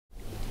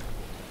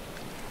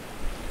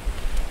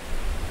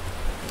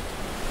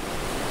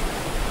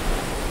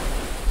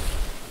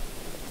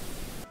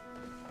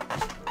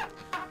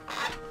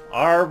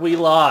Are we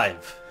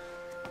live?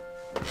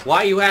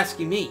 Why are you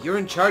asking me? You're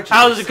in charge of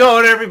How's it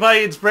going, everybody?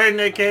 It's Brandon,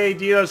 aka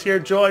Denoss here,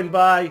 joined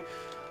by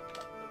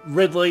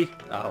Ridley.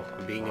 Oh,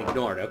 I'm being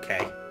ignored.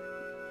 Okay.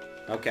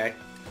 Okay.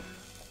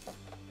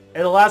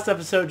 In the last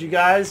episode, you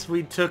guys,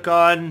 we took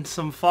on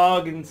some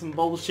fog and some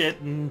bullshit,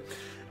 and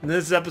in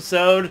this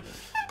episode,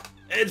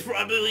 it's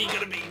probably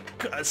going to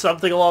be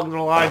something along the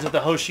lines of the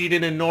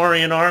Hoshiden and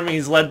Norian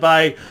armies led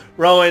by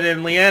Rowan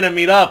and Leanna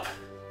meet up.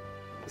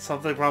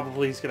 Something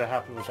probably is going to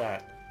happen with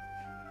that.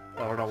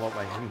 I don't know what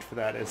my hint for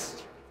that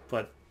is,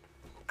 but...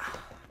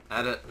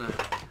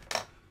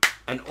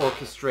 An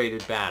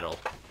orchestrated battle.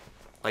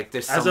 Like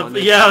there's As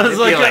someone... yeah,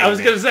 I was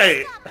going to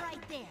say...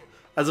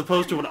 As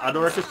opposed to an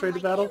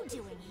unorchestrated battle?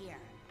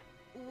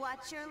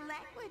 What's your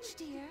language,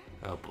 dear?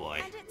 Oh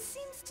boy. And it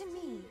seems to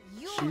me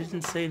She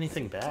didn't say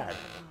anything bad.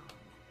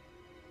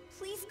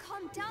 Please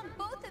calm down,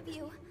 both of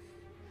you.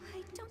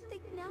 I don't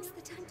think now's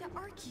the time to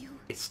argue.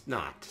 It's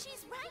not.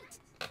 She's right.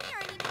 We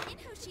aren't even in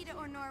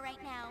Hoshida or Nor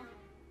right now.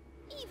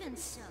 Even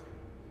so,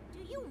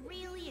 do you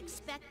really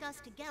expect us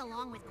to get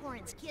along with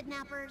Corrin's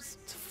kidnappers?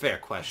 It's a fair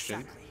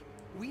question. Exactly.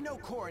 We know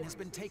Corrin has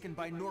been taken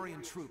by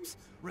Norian troops.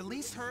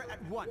 Release her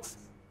at once.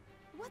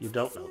 What's You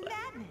don't this know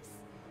that. madness?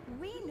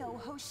 We know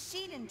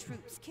Hoshidan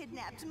troops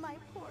kidnapped my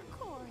poor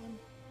Corrin.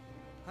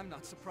 I'm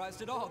not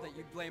surprised at all that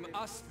you'd blame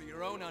us for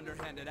your own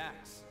underhanded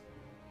acts.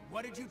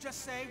 What did you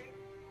just say?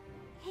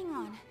 Hang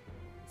on.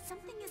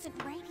 Something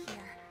isn't right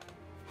here.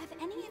 Have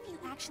any of you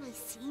actually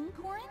seen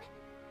Corrin?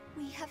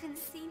 We haven't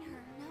seen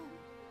her, no.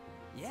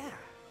 Yeah,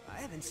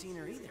 I haven't seen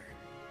her either.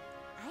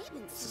 I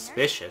haven't seen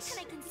Suspicious. her,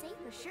 and I can say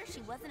for sure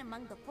she wasn't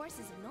among the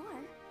forces of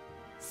Nor.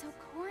 So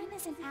Corrin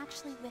isn't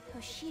actually with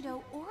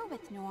Hoshido or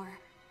with Nor.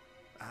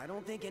 I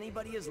don't think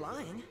anybody is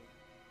lying.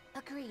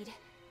 Agreed.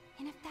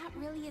 And if that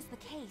really is the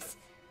case,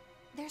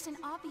 there's an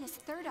obvious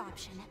third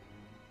option.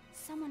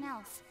 Someone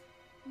else,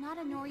 not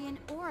a Norian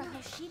or a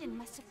Hoshidan,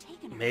 must have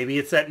taken her. Maybe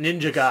it's that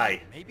ninja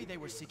guy. Maybe they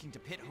were seeking to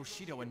pit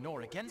Hoshido and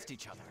Nor against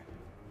each other.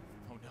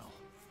 Oh no.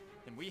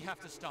 Then we have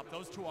to stop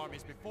those two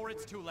armies before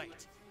it's too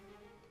late.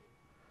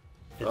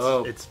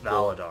 It's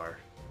Valadar.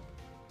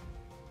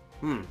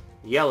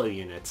 Yellow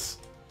units.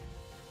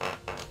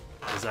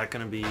 Is that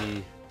gonna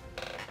be...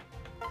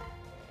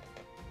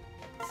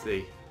 Let's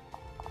see.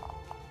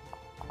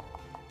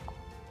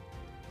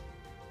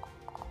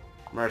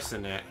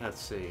 Mercenary. Let's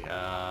see.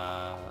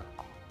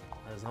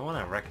 There's no one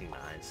I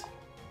recognize.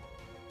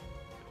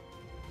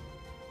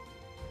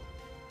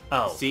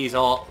 Oh. Seize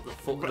all.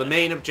 The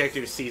main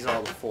objective is seize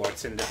all the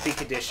forts, and the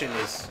big addition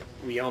is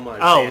Ryoma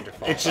and Oh,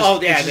 Xanderfall. it's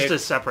just, it's just a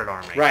separate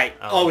army. Right.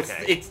 Oh,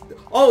 it's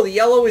the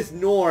yellow is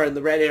Nor and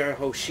the red are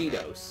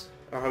Hoshidos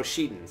or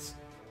Hoshidans.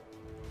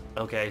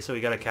 Okay, so we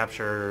gotta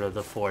capture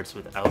the forts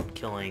without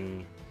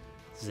killing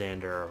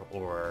Xander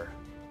or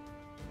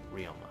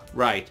Ryoma.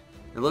 Right.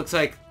 It looks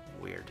like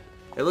Weird.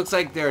 It looks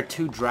like there are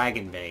two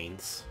dragon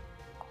veins.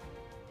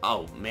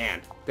 Oh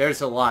man,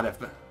 there's a lot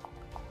of...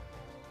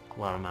 A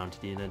lot of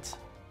mounted units.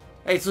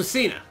 Hey, it's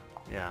Lucina!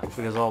 Yeah,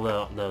 because all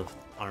the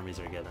armies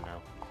are together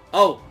now.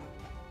 Oh!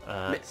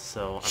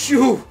 So...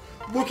 Shoo!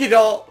 Look at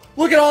all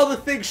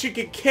the things she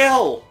could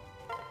kill!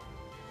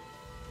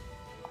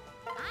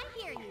 I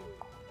hear you.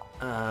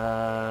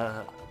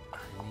 I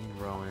mean,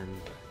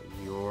 Rowan,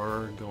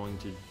 you're going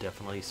to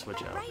definitely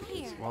switch out. Right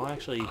here. Well,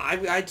 actually...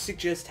 I'd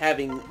suggest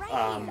having,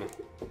 Right here.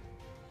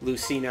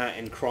 Lucina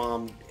and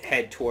Crom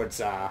head towards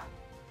the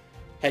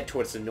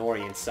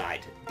Norian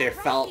side. Their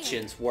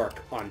falchions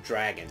work on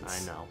dragons.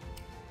 I know.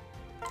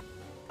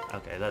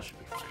 Okay, that should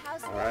be fine.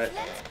 How's Alright.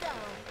 Let's go.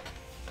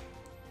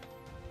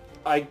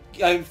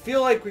 I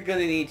feel like we're gonna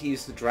need to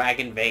use the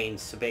dragon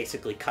veins to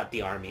basically cut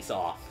the armies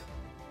off.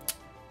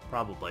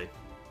 Probably.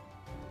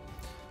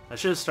 I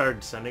should have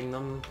started sending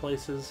them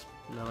places,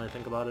 now that I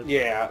think about it.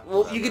 Yeah,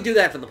 well, you can do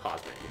that from the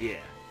pause menu.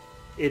 Yeah.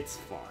 It's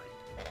fine.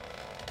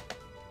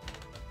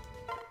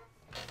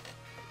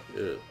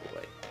 Oh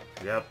boy.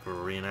 Yep, we're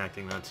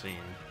reenacting that scene.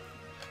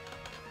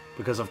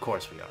 Because of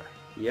course we are.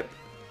 Yep.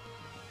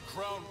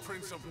 Crown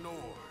Prince of Nor,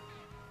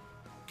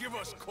 give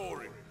us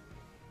Corrin,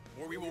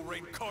 or we will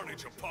rain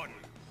carnage upon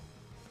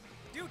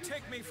you. You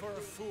take me for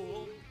a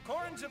fool.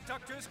 Corrin's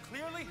abductors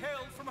clearly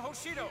hailed from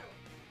Hoshido.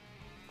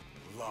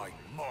 Lying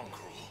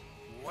mongrel.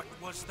 What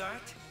was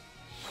that?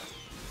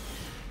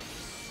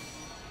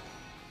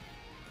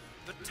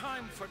 The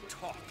time for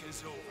talk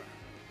is over.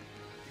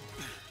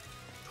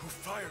 Who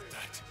fired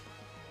that?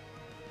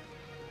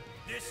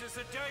 This is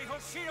the day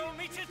Hoshido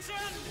meets its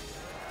end!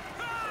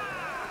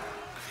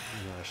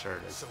 Yeah, sure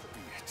it is. So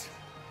be it.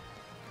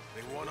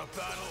 They want a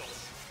battle.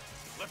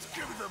 Let's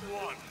give them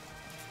one.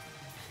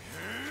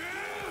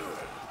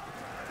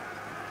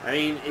 I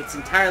mean, it's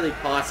entirely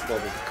possible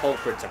that the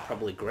culprits are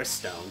probably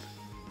Griststone.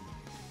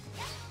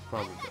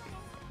 Probably.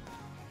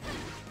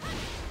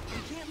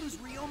 We can't lose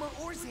Ryoma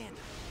or Xander.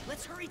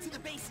 Let's hurry to the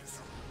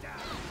bases.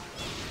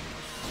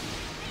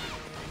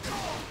 It'd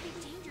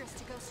be dangerous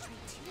to go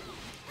straight to them.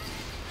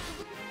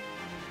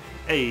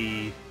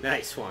 Hey!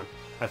 Nice one.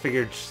 I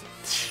figured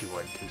she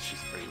would, because she's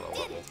pretty low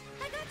level.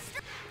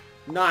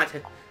 Not...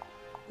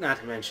 Not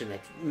to mention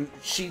that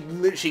she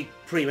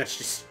pretty much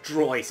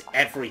destroys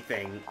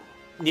everything,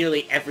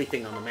 nearly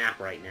everything on the map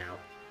right now.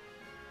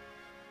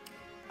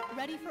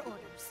 Ready for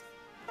orders.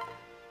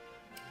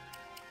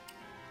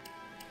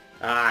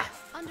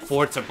 The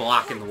forts are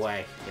blocking the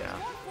way. Yeah. The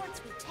more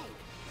forts we take,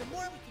 the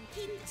more we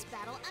can keep this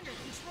battle under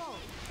control.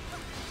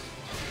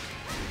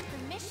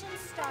 The mission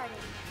started.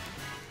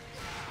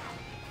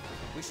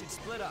 We should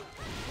split up.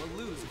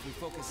 We'll lose if we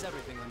focus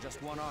everything on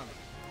just one army.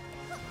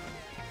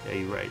 Yeah,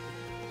 you're right.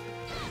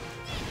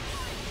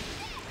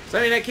 So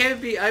I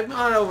mean, I'm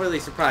not overly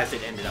surprised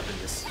it ended up in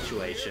this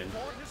situation.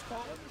 Fort has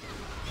fallen.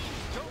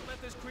 Don't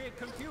let this create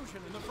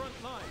confusion in the front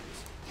lines.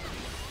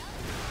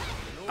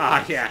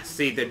 Yeah,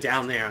 see, they're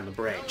down there on the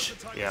bridge.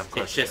 Yeah, of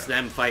course. It's just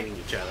them fighting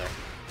each other.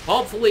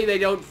 Hopefully they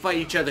don't fight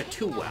each other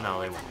too well.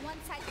 No, they won't.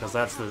 Because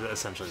that's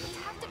essentially the You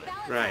have to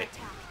balance Right. that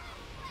attack.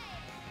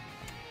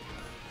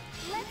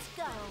 Let's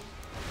go.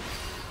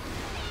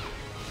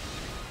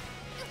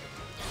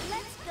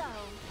 Let's go.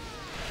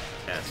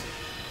 Yes.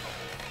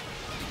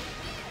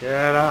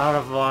 Get out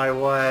of my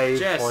way,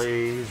 Jess.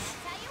 please.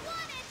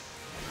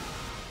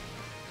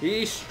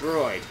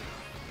 Destroyed.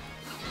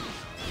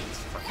 This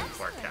fucking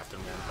Clark Captain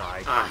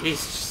won't die. He's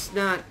just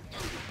not...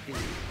 Now,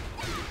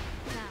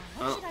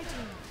 what Oh. should I do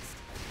next?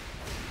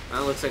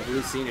 Well, looks like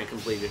Lucina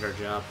completed her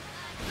job.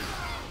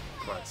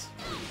 Of course.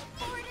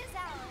 Fort is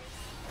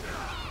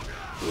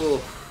ours.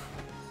 Oof.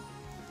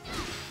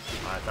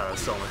 I thought I was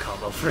still in the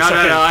combo for a No,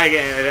 second. no, I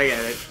get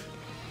it.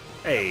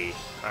 Hey.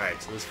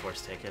 Alright, so this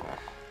force taken.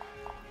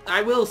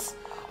 I will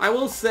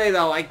say,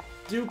 though, I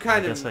do I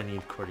kind guess of... I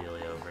need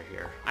Cordelia over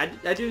here. I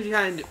do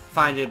kind of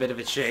find it a bit of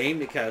a shame,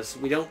 because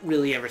we don't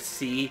really ever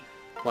see,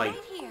 like,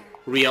 Right here.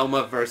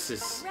 Ryoma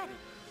versus Ready.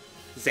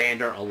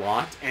 Xander a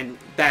lot, and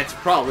that's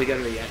probably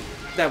gonna be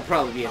that would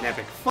probably be an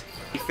epic fight,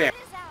 to be fair.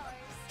 Fort is ours.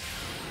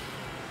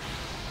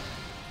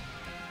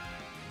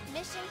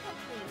 Mission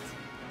complete.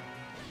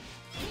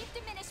 We've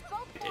diminished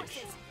both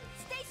forces.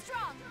 Stay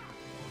strong.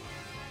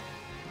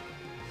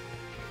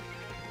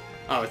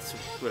 Oh, it's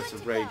a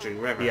raging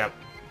river. Yep.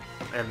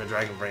 And the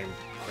Dragon Brain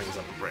brings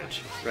up a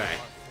bridge. Right.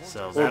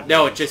 So Well, that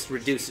no, it means- just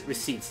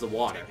recedes the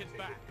water. Get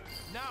back.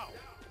 Now.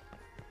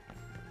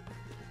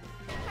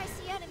 I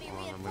see enemy I'm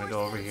reinforcements. gonna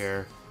go over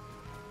here.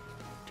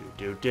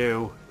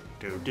 Do.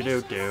 Mission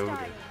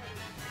started.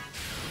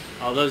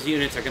 All those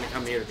units are gonna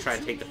come here to try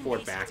to take the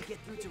fort back. To get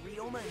through to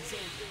Ryoma and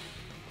Xander.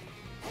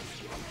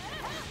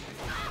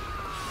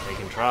 They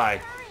can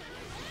try.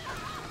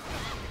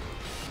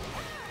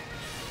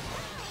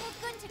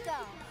 We're good to go.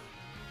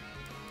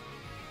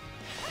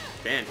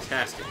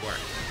 Fantastic work.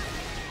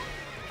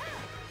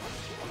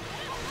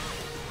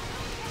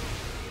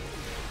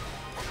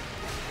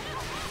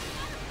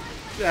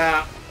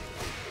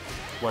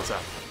 What's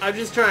up? I'm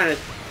just trying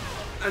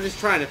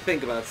to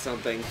think about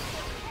something.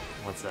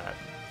 What's that?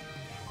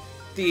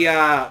 The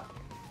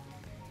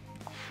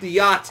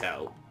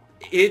Yato.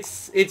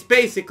 It's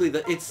basically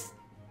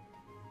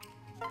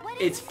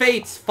it's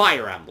Fate's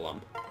Fire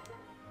Emblem.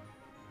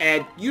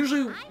 And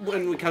usually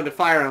when we come to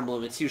Fire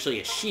Emblem, it's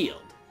usually a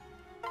shield.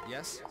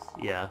 Yes?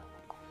 Yeah.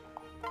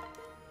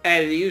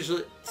 And it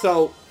usually...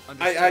 So,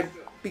 I Understood.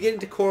 begin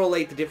to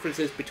correlate the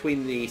differences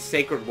between the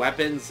sacred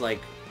weapons, like...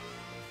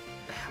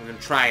 I'm gonna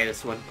try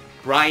this one.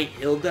 Bright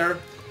Hilder.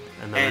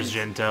 And the And-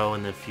 Regento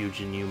and the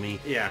Fujin Yumi.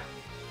 Yeah.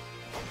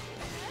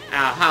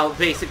 How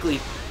basically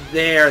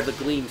they're the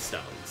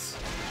Gleamstones.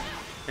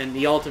 And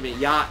the ultimate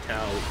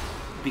Yato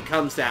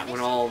becomes that when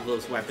all of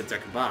those weapons are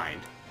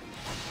combined.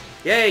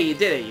 Yay, you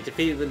did it! You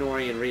defeated the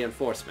Norian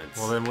reinforcements.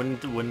 Well, then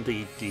wouldn't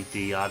the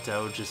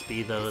Yato just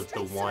be the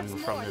one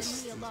from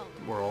this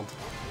world?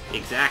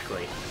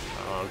 Exactly.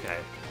 Oh, okay.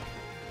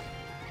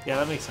 Yeah,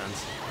 that makes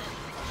sense.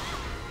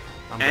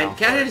 I'm down And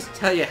can for I it. just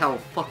tell you how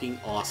fucking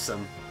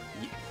awesome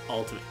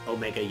Ultimate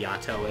Omega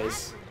Yato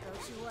is? Go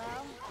too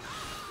well.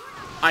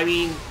 I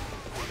mean,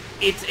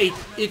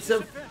 it's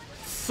a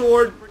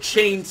sword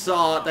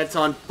chainsaw that's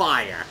on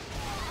fire.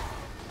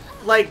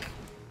 Like,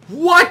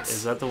 what?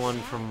 Is that the one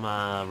from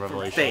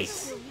Revelations?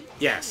 Face.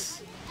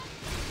 Yes.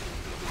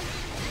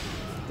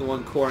 The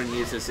one Corrin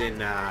uses in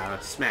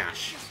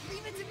Smash.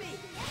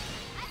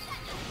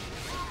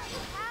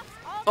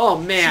 Oh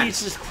man.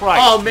 Jesus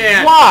Christ! Oh,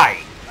 man. Why?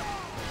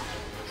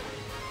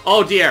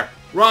 Oh dear.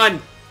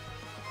 Run.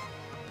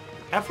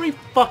 Every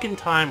fucking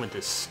time with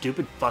this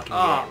stupid fucking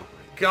Oh game.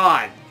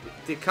 god.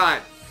 They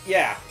can't.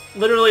 Yeah.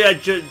 Literally, I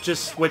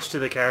just switch to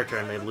the character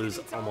and they lose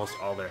almost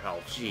all their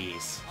health.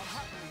 Jeez.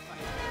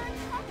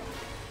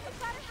 I've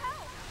gotta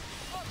help.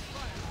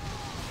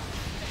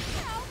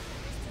 Help!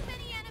 There's too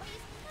many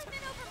enemies. I'm in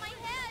over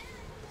my head.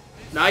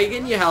 Now you're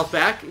getting your health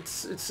back.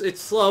 It's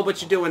slow,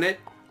 but you're doing it.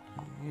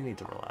 You need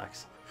to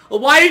relax. Well,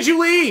 why did you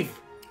leave?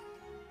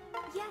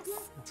 Yes.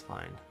 That's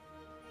fine.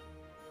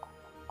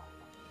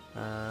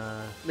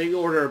 Maybe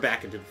order her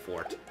back into the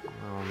fort. Well,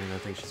 I mean, I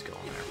think she's going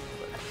there.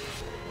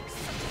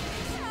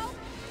 Help!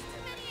 There's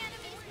too many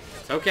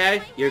enemies. It's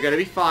okay. You're gonna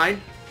be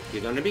fine.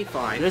 You're gonna be But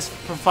fine. this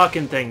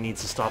fucking thing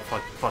needs to stop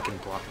fucking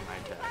blocking my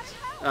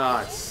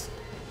attacks.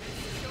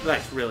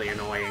 That's really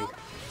annoying. So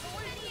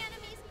many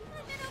enemies.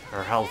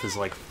 Her health is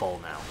like full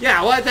now.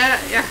 Yeah, what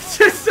that? Yeah,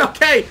 it's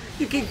okay.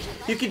 You can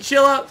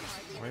chill out.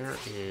 Where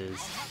is?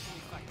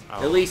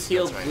 Oh, At least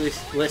heal that's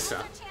right. Lissa.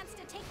 Chance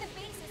to take the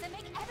bases and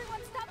make everyone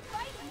stop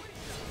fighting.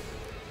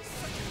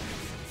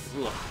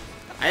 Ugh.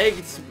 I think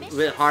it's a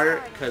bit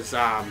harder because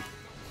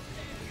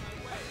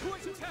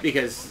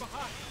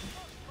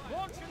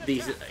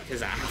these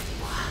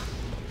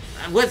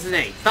what's the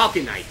name?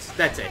 Falcon Knights.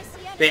 That's it.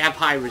 They have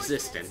high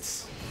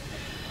resistance.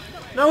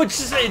 No, it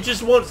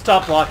just won't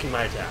stop blocking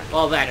my attack.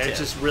 Well, that's It's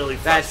it. just really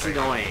That's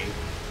frustrating. annoying.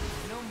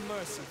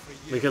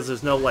 Because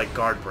there's no like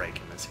guard break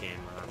in this game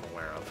that I'm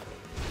aware of.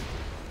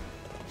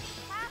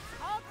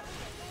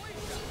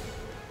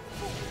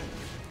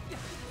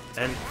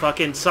 And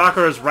fucking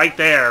Sakura's right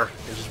there.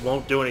 It just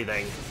won't do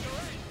anything.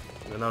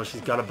 Even though she's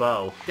got a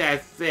bow.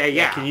 That's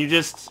yeah. Can you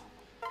just...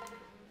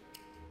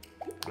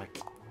 Like,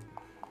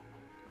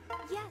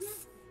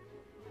 Yes.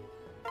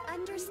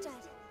 Understood.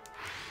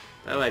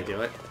 How do I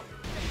do it?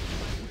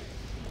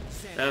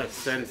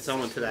 Send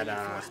someone to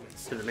that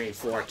to the main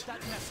fort. The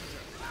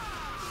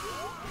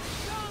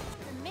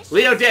mission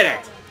Leo did it.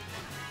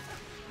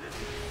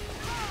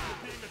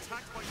 Being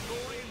attacked by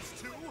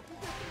Norians too?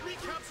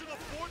 Recapture the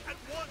fort at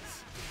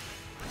once!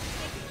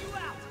 taking you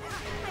out.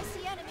 I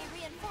see enemy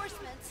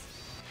reinforcements.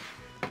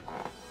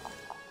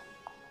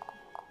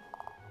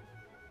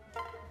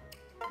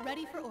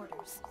 Ready for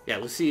orders. Yeah,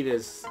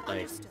 Lucida's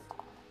like Understood.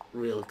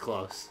 really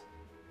close.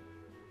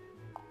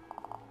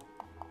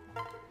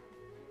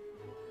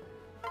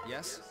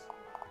 Yes?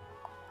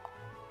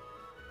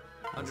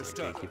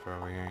 Understood. gatekeeper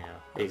over here, yeah.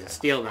 He's a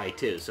Steel Knight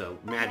too, so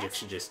magic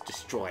should just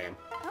destroy him.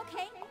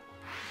 Okay.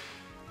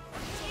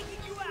 Taking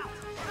you out.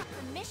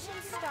 The mission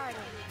started.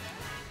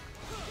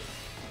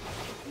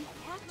 We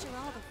capture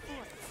all the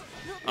forts.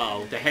 We'll be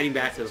Oh, they're heading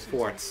back to the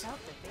forts. help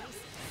the bases.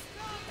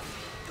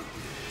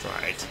 It's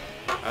alright.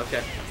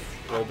 Okay.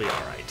 We'll be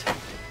alright.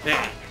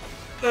 Yeah.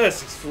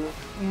 This is... You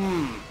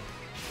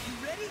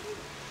ready?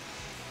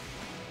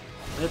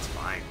 It's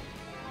fine.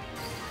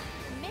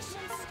 The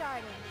mission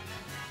started.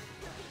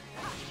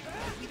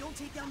 If we don't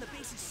take down the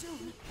bases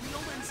soon, Ryo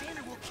and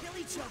Xander will kill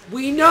each other.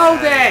 We know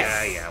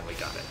this. Yeah, we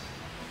got it.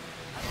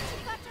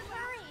 We got to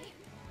hurry.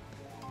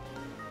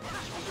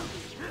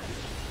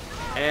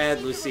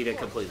 And Lucida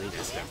completely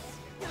missed him.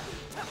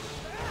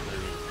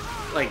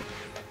 Like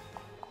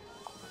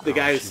the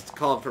guy who's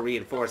calling for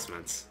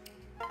reinforcements.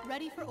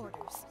 Ready for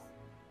orders.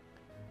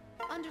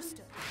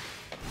 Understood.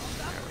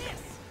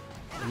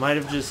 It might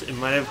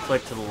have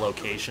clicked to the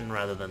location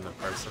rather than the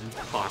person.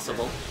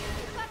 Possible. We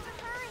got to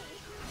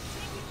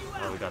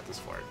hurry. Oh, we got this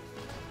for it.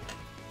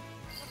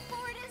 The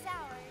fort is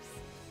ours.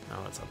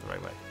 No, that's not the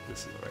right way. This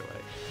is the right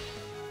way.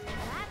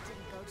 That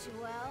didn't go too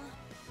well.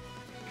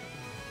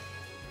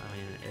 I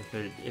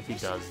mean, if he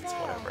does, it's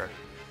whatever.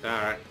 All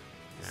right.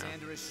 Yeah.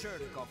 Xander is sure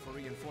to call for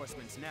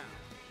reinforcements now.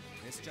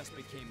 This just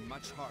became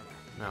much harder.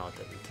 No, it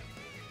didn't.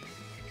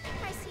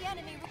 I see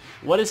enemy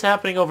What is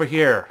happening over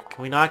here?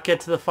 Can we not get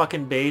to the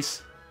fucking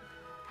base?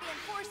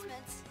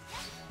 reinforcements.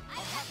 I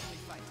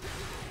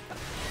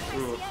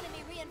Ooh. see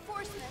enemy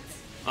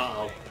reinforcements.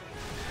 Uh-oh.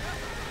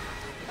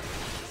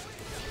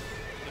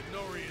 The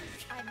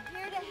Norians. I'm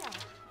here to help.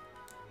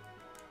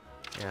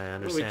 Yeah, I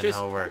understand just-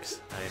 how it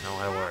works. I know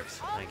how it works.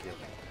 Thank you.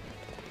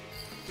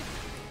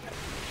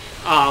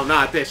 Oh,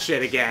 not this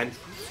shit again.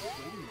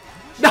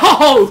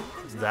 No!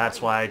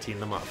 That's why I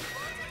teamed them up.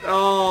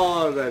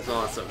 Oh, that's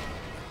awesome.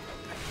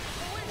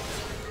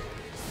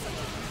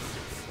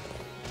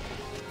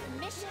 The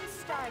mission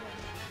started.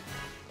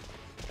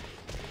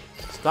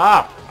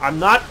 Stop! I'm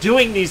not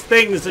doing these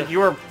things that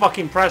you are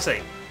fucking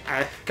pressing.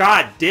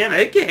 God damn I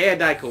it. think your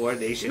hand-eye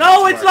coordination.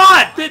 No, is it's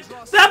working.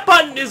 not! That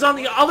button is on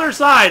the other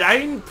side. I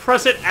didn't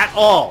press it at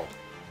all.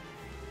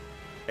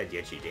 And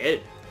yet you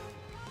did.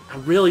 I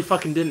really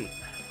fucking didn't.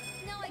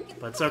 No, I can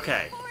But it's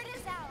okay. The fort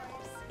is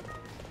ours.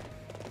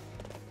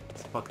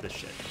 Fuck this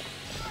shit.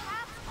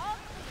 Paths all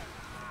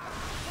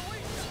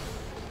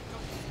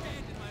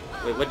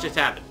clear. Wait, what just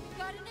happened?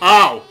 Got an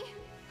Oh! enemy.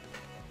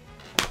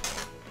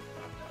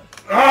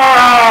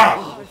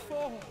 Ah!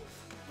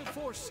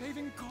 Before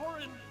saving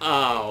Corin.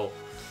 Oh.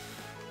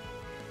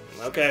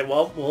 Okay,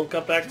 well, we'll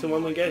cut back to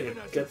when we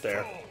get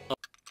there.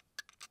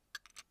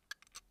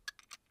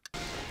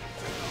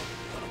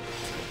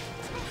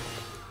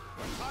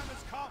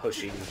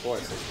 Hoshi's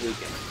force is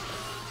weakened.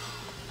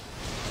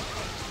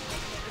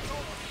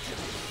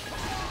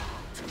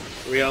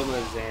 Ryoma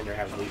and Xander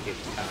have weakened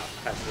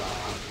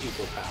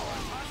equal power.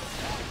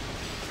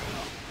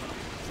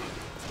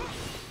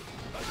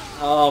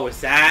 Oh, is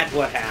that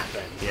what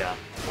happened? Yeah.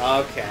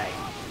 Okay.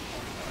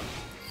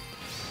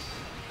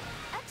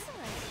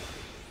 Excellent.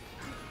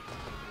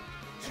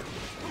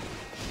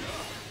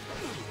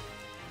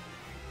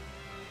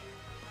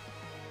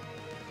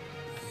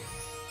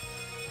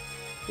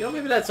 You know,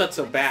 maybe that's not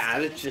so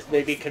bad. It's just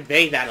maybe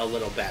convey that a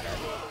little better.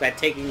 That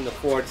taking the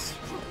forts...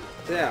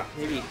 Yeah,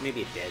 maybe it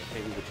did.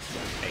 Maybe we just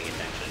weren't paying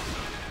attention.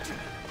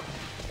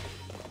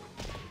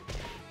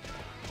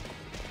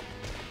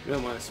 We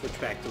don't want to switch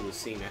back to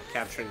Lucina.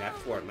 Capturing that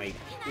fort might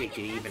make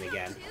it even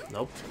again.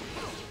 Nope.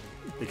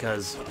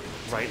 because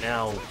right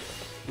now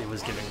it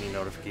was giving me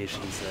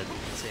notifications that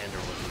Xander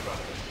was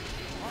above.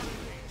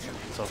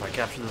 So if I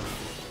capture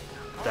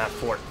that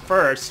fort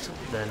first,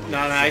 then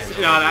I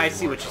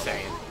see what you're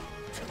saying.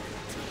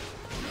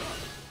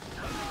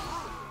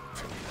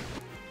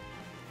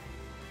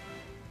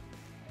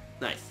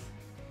 Nice.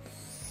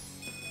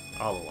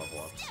 All the level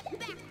ups. Back,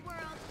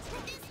 world.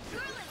 This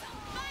girl is on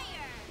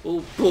fire.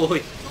 Oh boy.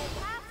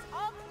 Path's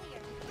all clear.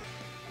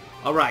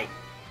 All right.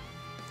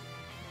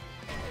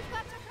 We've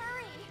got to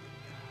hurry.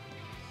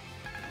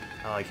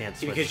 Oh, I can't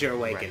switch. Because you're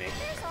awakening.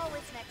 There's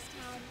always next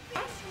time.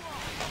 Finish you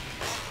all.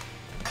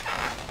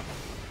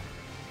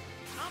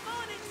 I'm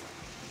on it!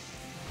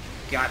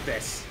 Got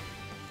this.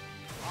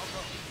 I'll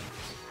try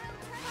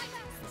my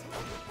best.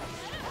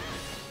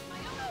 I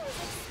was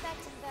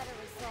expecting better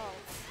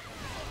results.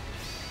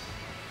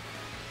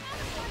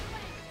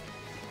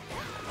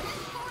 This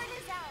fort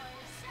is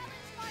ours.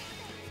 Challenge my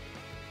fate.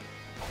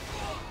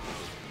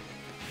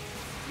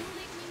 You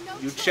leave me no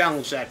You choice.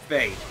 challenge that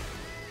fate.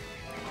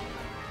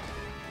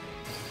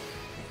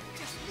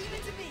 Just leave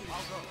it to me!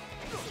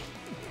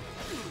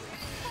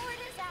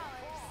 Fort is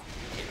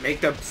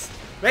ours.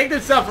 Make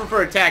them suffer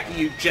for attacking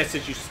you just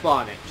as you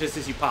spawn it, just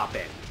as you pop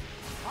in.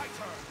 My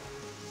turn!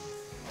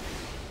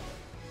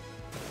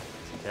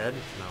 Dead?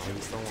 No,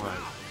 he's still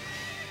alive.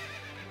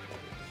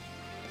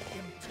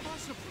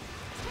 Impossible!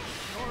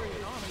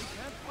 Norian army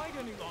can't fight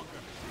any longer.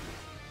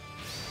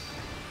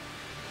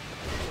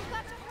 We've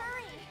got to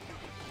hurry.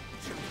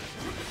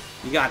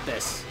 You got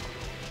this.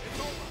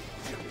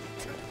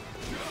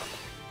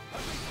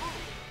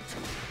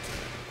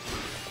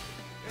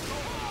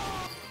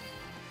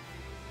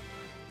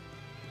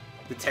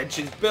 The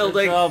tension's Good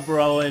building. job,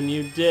 Rowan.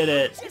 You did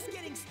it. Just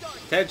getting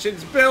started!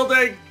 Tension's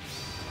building.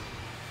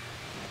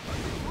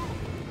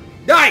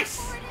 Nice!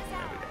 Fort is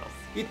ours.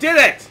 You did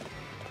it!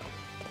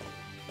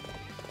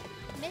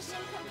 Mission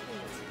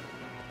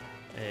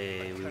complete.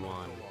 Hey, we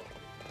won.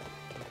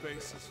 The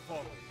base is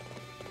falling.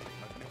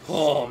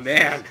 Oh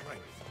man,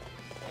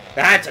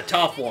 that's a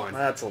tough one.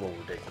 That's a little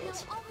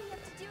ridiculous. Now all we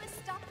have to do is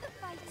stop the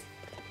fight.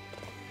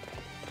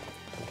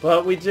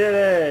 But we did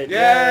it! Yay!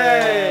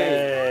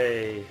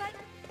 Yay! But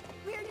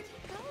where did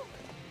he go?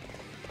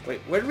 Wait,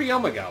 where'd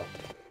Ryoma go?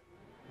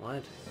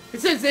 What? It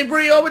says that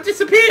Ryoma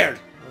disappeared.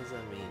 What does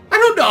that mean? I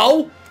don't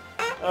know.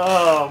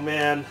 Oh,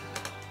 man.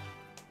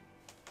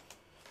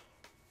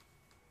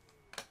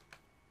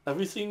 Have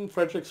you seen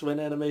Frederick's win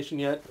animation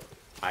yet?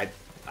 I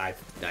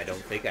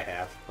don't think I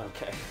have.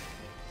 Okay.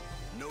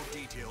 No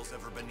details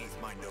ever beneath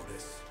my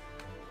notice.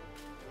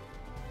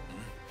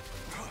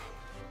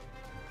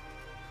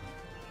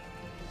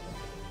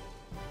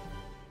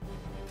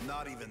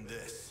 Not even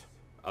this.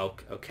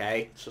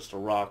 Okay. It's just a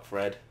rock,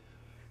 Fred.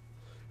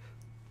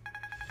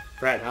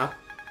 Fred, huh?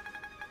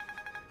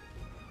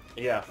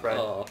 Yeah, Fred.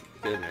 Oh,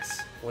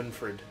 goodness.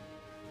 Winfred.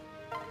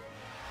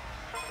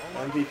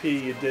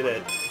 MVP, you did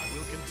it. I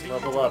will continue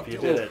Level to up, you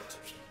did it.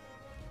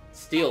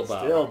 Steel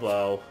bow. Steel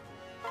bow.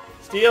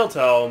 Steel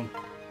tome.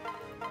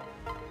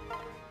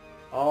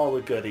 All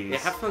the goodies. Yeah,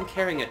 have fun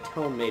carrying a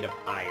tome made of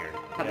iron.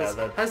 How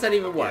Yeah, does that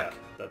even work? Yeah,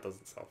 that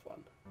doesn't sound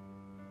fun.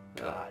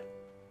 God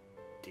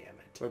damn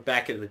it. We're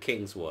back in the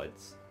King's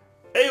Woods.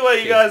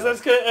 Anyway, you guys, that's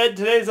going to end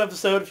today's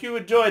episode. If you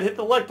enjoyed, hit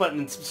the like button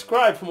and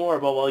subscribe for more.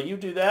 But while you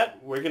do that,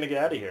 we're going to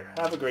get out of here.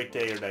 Have a great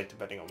day or night,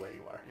 depending on where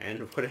you are. And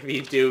whatever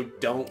you do,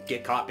 don't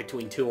get caught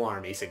between two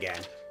armies again.